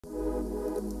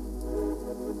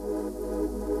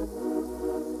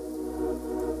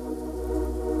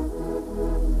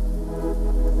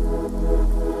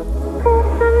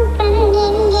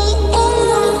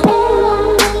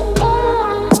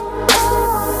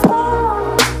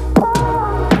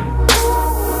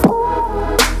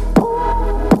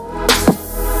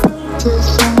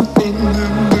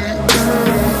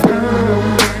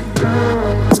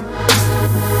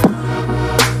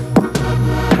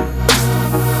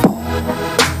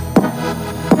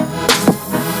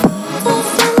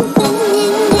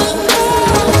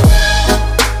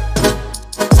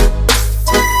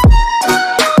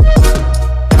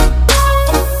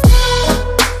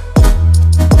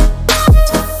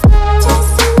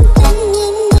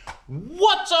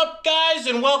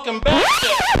guys, and welcome back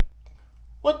to...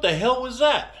 What the hell was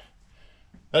that?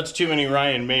 That's too many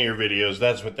Ryan Mayer videos,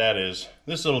 that's what that is.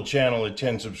 This little channel at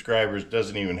 10 subscribers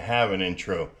doesn't even have an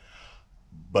intro.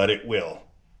 But it will.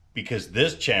 Because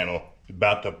this channel is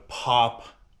about to pop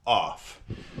off.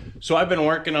 So I've been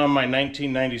working on my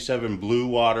 1997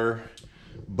 Bluewater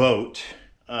boat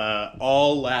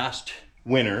all last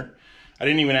winter. I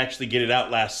didn't even actually get it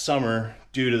out last summer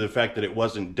due to the fact that it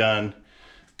wasn't done,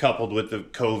 coupled with the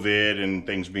COVID and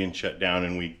things being shut down,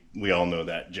 and we all know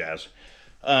that jazz.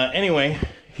 Anyway,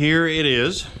 here it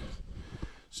is.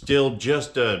 Still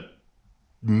just a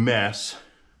mess.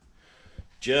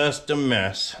 Just a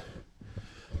mess.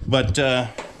 But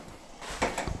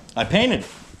I painted it.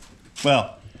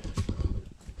 Well,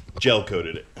 gel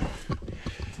coated it.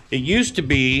 It used to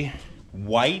be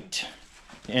white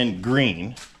and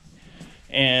green,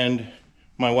 and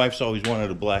my wife's always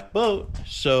wanted a black boat,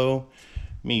 so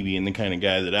me being the kind of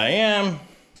guy that I am,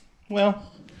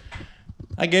 well,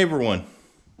 I gave her one.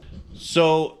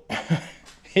 So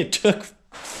it took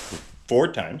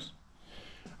 4 times.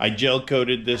 I gel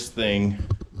coated this thing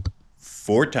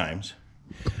 4 times.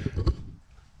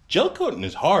 Gel coating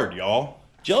is hard, y'all.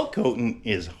 Gel coating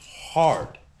is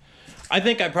hard. I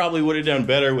think I probably would have done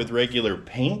better with regular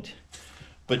paint,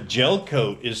 but gel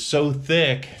coat is so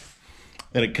thick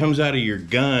that it comes out of your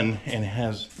gun and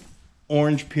has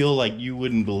orange peel like you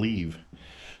wouldn't believe.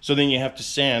 So then you have to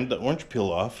sand the orange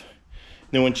peel off.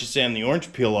 Then once you sand the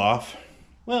orange peel off,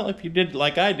 well, if you did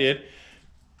like I did,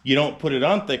 you don't put it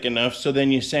on thick enough, so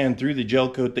then you sand through the gel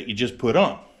coat that you just put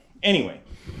on. Anyway,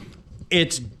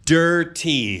 it's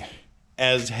dirty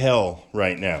as hell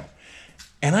right now.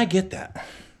 And I get that.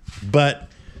 But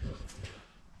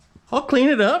I'll clean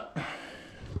it up,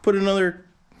 put another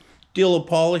deal of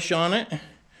polish on it.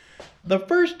 The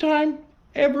first time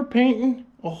ever painting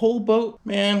a whole boat,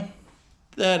 man,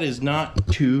 that is not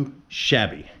too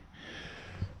shabby.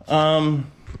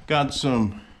 Got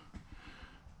some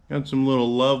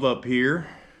little love up here.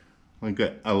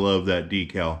 I love that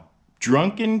decal.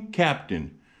 Drunken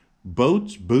Captain,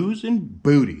 boats, booze, and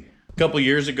booty. A couple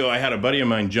years ago, I had a buddy of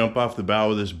mine jump off the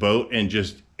bow of this boat and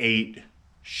just ate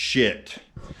shit.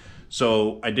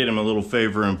 So I did him a little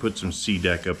favor and put some sea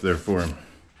deck up there for him.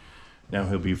 Now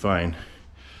he'll be fine.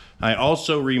 I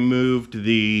also removed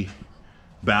the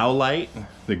bow light,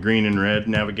 the green and red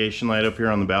navigation light up here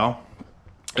on the bow.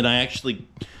 And I actually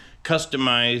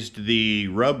customized the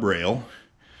rub rail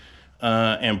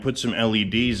and put some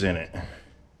LEDs in it.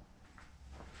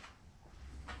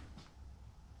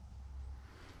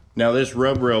 Now this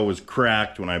rub rail was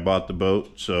cracked when I bought the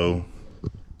boat, so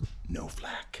no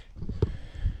flack.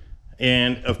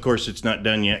 And of course it's not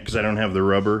done yet because I don't have the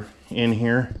rubber in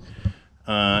here.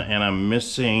 And I'm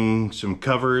missing some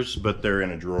covers, but they're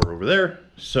in a drawer over there,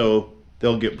 so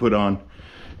they'll get put on.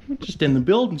 Just in the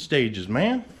building stages,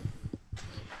 man.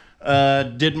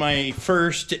 Did my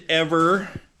first ever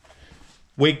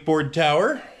wakeboard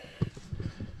tower.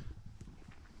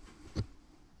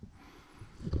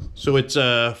 So it's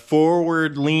a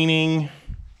forward leaning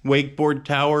wakeboard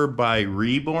tower by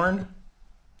Reborn.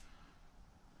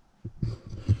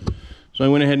 So I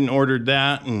went ahead and ordered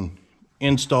that and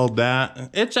installed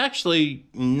that. It's actually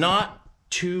not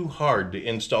too hard to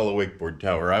install a wakeboard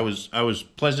tower. I was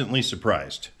pleasantly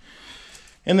surprised.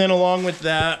 And then along with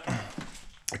that,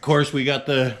 of course, we got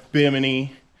the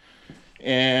bimini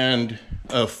and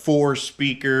a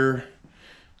 4-speaker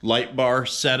light bar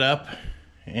setup.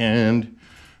 And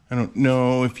I don't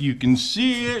know if you can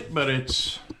see it, but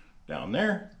it's down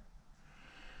there.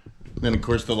 Then of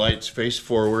course the lights face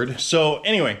forward. So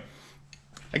anyway,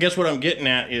 I guess what I'm getting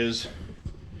at is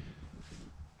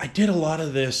I did a lot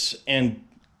of this and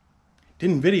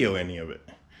didn't video any of it.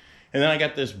 And then I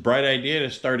got this bright idea to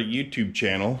start a YouTube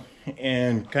channel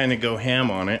and kind of go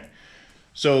ham on it.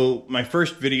 So my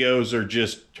first videos are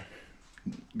just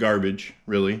garbage,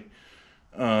 really.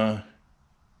 You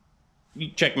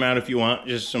check them out if you want,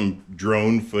 just some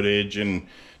drone footage and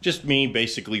just me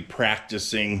basically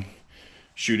practicing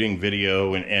shooting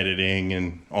video and editing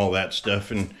and all that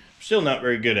stuff, and I'm still not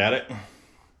very good at it.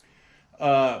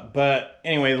 But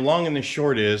anyway, the long and the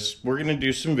short is we're gonna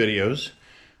do some videos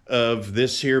of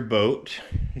this here boat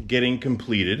getting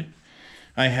completed.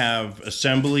 I have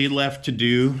assembly left to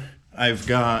do. I've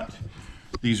got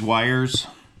these wires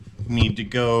need to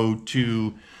go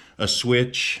to a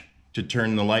switch to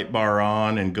turn the light bar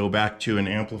on and go back to an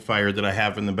amplifier that I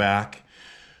have in the back.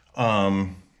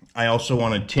 I also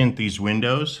want to tint these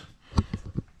windows.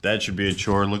 That should be a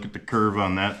chore. Look at the curve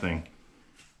on that thing.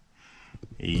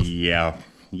 Yeah,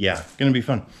 gonna be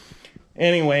fun.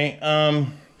 Anyway,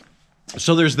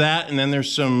 So there's that, and then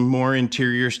there's some more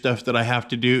interior stuff that I have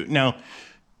to do. Now,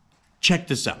 check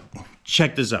this out.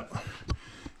 Check this out.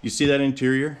 You see that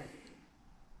interior?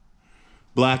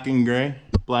 Black and gray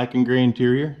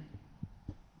interior.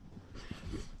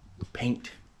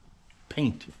 Paint.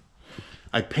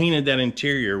 I painted that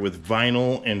interior with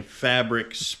vinyl and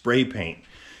fabric spray paint.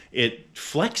 It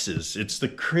flexes. It's the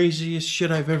craziest shit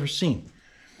I've ever seen.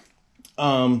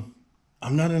 I'm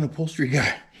not an upholstery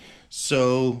guy,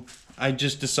 so I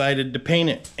just decided to paint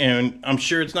it, and I'm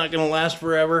sure it's not gonna last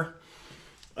forever.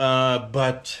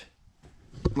 But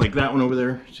like that one over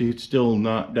there, see, it's still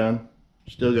not done.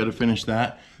 Still got to finish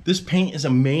that. This paint is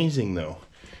amazing though.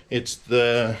 It's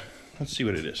the, let's see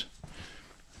what it is.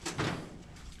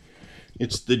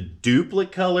 It's the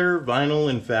duplicate color vinyl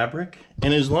and fabric,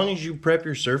 and as long as you prep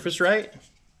your surface right,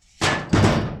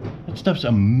 that stuff's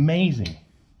amazing.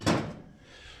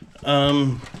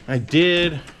 I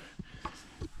did,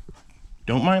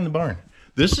 don't mind the barn.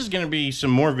 This is gonna be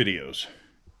some more videos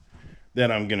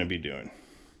that I'm gonna be doing,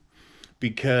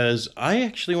 because I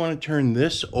actually want to turn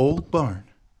this old barn,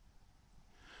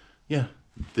 yeah,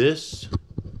 this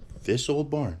old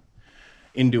barn,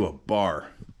 into a bar.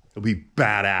 It'll be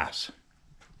badass.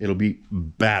 It'll be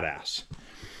badass.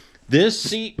 This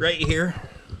seat right here,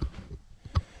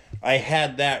 I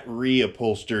had that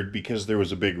reupholstered because there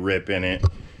was a big rip in it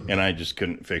and I just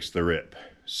couldn't fix the rip.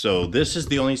 So this is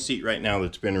the only seat right now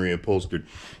that's been reupholstered.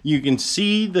 You can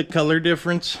see the color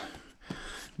difference,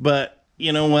 but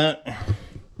you know what?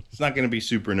 It's not going to be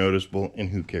super noticeable, and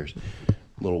who cares?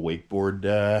 Little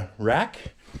wakeboard rack,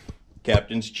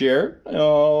 captain's chair,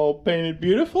 all painted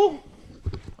beautiful.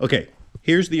 Okay,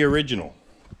 here's the original,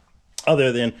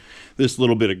 other than this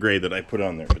little bit of gray that I put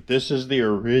on there. But this is the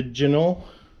original.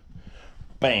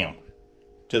 Bam,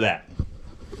 to that.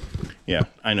 Yeah,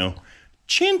 I know,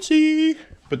 chintzy,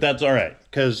 but that's all right,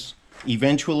 because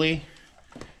eventually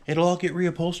it'll all get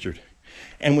reupholstered.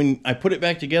 And when I put it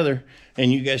back together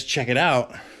and you guys check it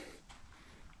out,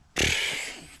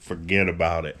 forget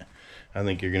about it. I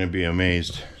think you're going to be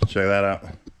amazed. Check that out.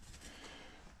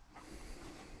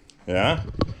 Yeah.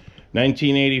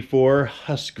 1984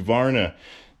 Husqvarna.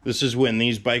 This is when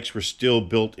these bikes were still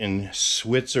built in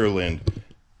Switzerland.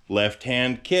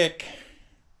 Left-hand kick.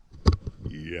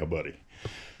 Yeah, buddy.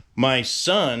 My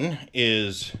son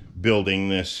is building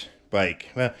this bike.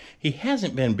 Well, he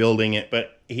hasn't been building it,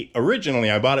 but originally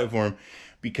I bought it for him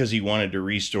because he wanted to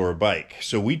restore a bike.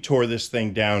 So we tore this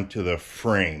thing down to the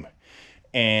frame,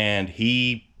 and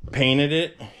he painted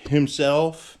it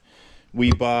himself.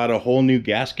 We bought a whole new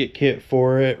gasket kit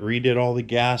for it, redid all the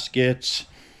gaskets,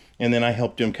 and then I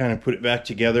helped him kind of put it back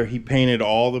together. He painted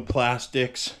all the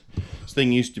plastics. This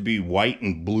thing used to be white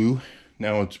and blue.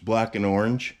 Now it's black and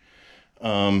orange.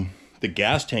 The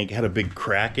gas tank had a big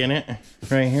crack in it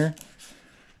right here,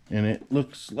 and it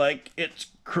looks like it's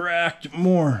cracked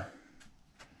more.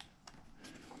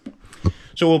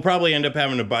 So we'll probably end up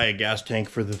having to buy a gas tank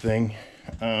for the thing.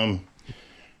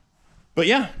 But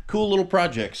yeah, cool little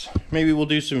projects. Maybe we'll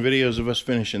do some videos of us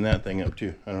finishing that thing up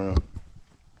too. I don't know.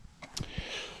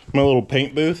 My little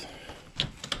paint booth.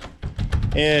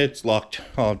 It's locked.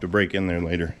 I'll have to break in there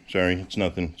later. Sorry, it's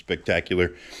nothing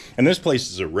spectacular. And this place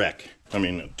is a wreck. I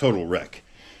mean, a total wreck.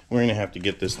 We're gonna have to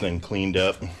get this thing cleaned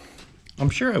up. I'm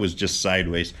sure I was just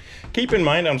sideways. Keep in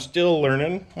mind, I'm still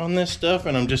learning on this stuff,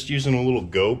 and I'm just using a little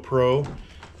GoPro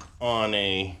on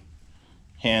a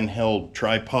handheld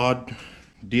tripod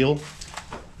deal.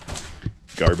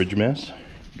 Garbage mess.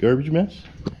 Garbage mess.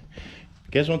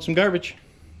 You guys want some garbage?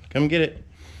 Come get it.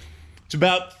 It's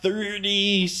about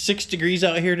 36 degrees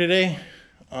out here today.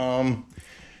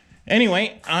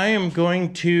 Anyway, I am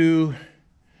going to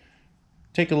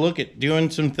take a look at doing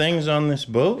some things on this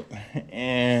boat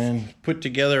and put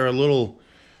together a little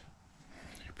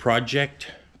project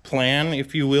plan,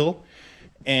 if you will.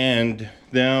 And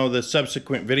now the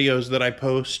subsequent videos that I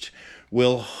post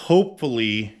will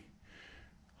hopefully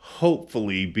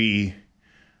be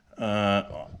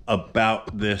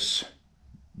about this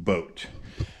boat.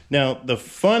 Now, the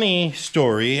funny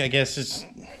story, I guess it's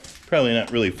probably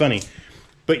not really funny,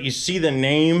 but you see the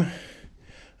name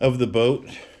of the boat,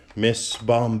 Miss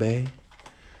Bombay?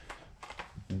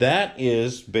 That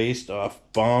is based off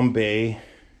Bombay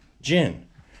gin.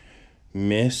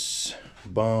 Miss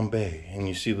Bombay. And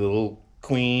you see the little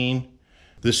queen.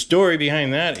 The story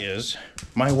behind that is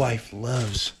my wife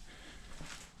loves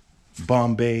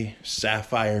Bombay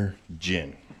Sapphire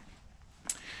gin.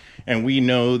 And we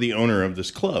know the owner of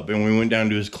this club. And we went down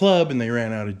to his club and they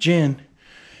ran out of gin.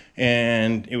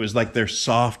 And it was like their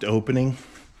soft opening.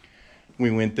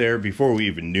 we went there before we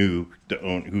even knew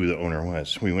who the owner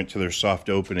was. We went to their soft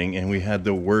opening and we had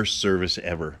the worst service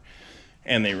ever.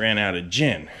 And they ran out of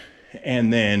gin.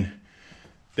 And then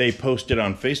they posted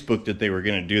on Facebook that they were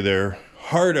going to do their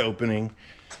hard opening.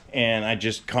 And I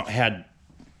just had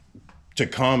to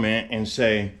comment and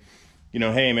say, you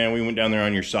know, hey man, we went down there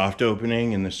on your soft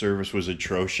opening and the service was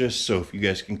atrocious. So if you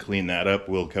guys can clean that up,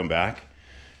 we'll come back.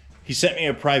 He sent me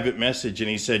a private message and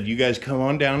he said, you guys come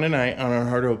on down tonight on our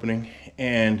hard opening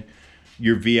and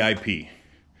you're VIP.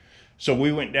 So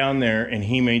we went down there and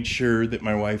he made sure that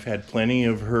my wife had plenty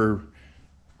of her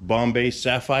Bombay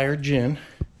Sapphire gin.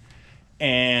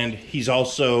 And he's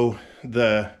also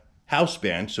the house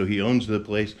band. So he owns the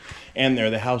place and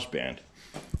they're the house band.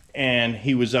 And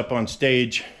he was up on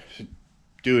stage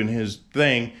doing his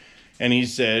thing and he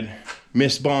said,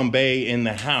 Miss Bombay in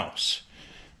the house,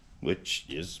 which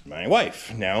is my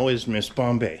wife now, is Miss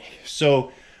Bombay.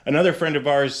 So another friend of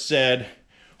ours said,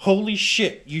 holy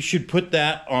shit, you should put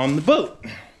that on the boat.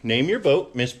 Name your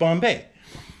boat Miss Bombay.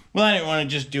 Well, I didn't want to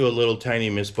just do a little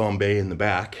tiny Miss Bombay in the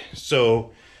back.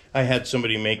 So I had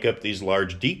somebody make up these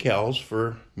large decals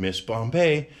for Miss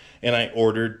Bombay and I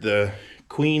ordered the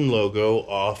Queen logo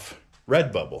off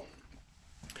Redbubble.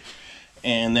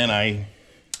 And then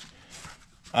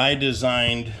I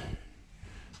designed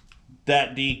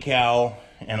that decal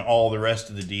and all the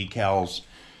rest of the decals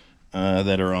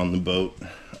that are on the boat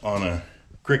on a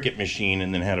Cricut machine,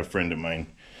 and then had a friend of mine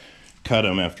cut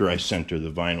them after I sent her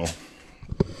the vinyl.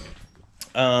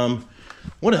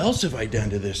 What else have I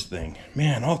done to this thing?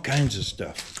 Man, all kinds of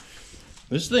stuff.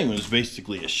 This thing was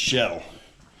basically a shell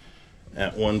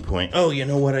at one point. Oh, you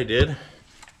know what I did?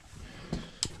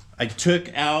 I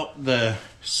took out the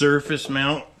surface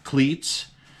mount cleats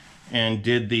and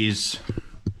did these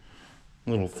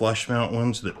little flush mount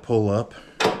ones that pull up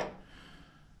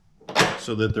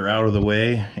so that they're out of the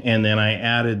way. And then I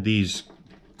added these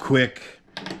quick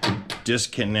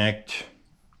disconnect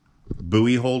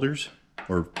buoy holders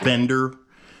or fender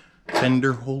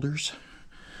holders.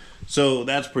 So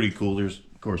that's pretty cool. There's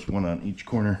of course one on each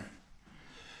corner.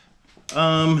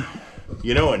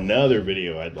 You know, another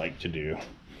video I'd like to do,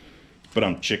 but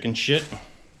I'm chicken shit.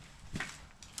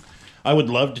 I would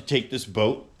love to take this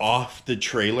boat off the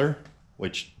trailer,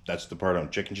 which that's the part I'm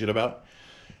chicken shit about,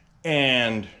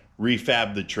 and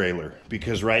refab the trailer,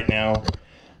 because right now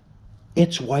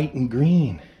it's white and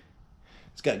green.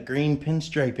 It's got green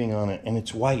pinstriping on it and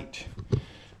it's white.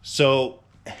 So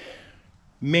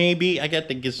maybe I got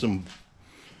to get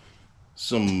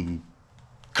some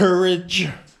courage,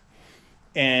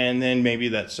 and then maybe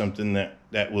that's something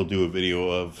that we'll do a video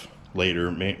of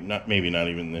later. Maybe not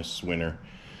even this winter.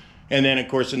 And then of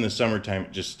course in the summertime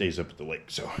it just stays up at the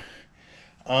lake. So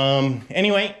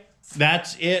anyway,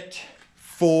 that's it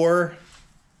for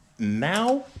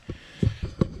now.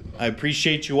 I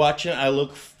appreciate you watching. I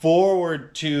look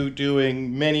forward to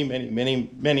doing many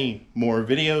more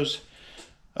videos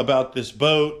about this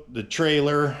boat, the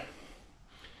trailer,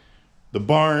 the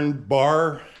barn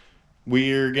bar.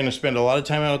 We're gonna spend a lot of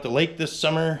time out at the lake this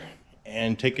summer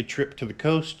and take a trip to the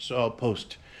coast, so I'll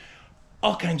post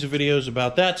all kinds of videos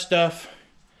about that stuff.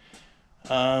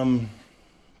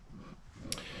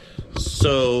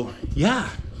 So yeah,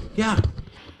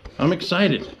 I'm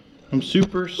excited. I'm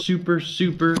super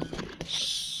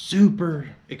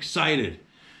excited,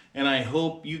 and I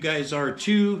hope you guys are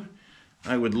too.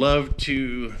 I would love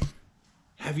to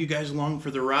have you guys along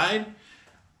for the ride,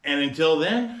 and until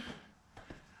then,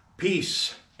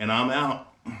 peace, and I'm out.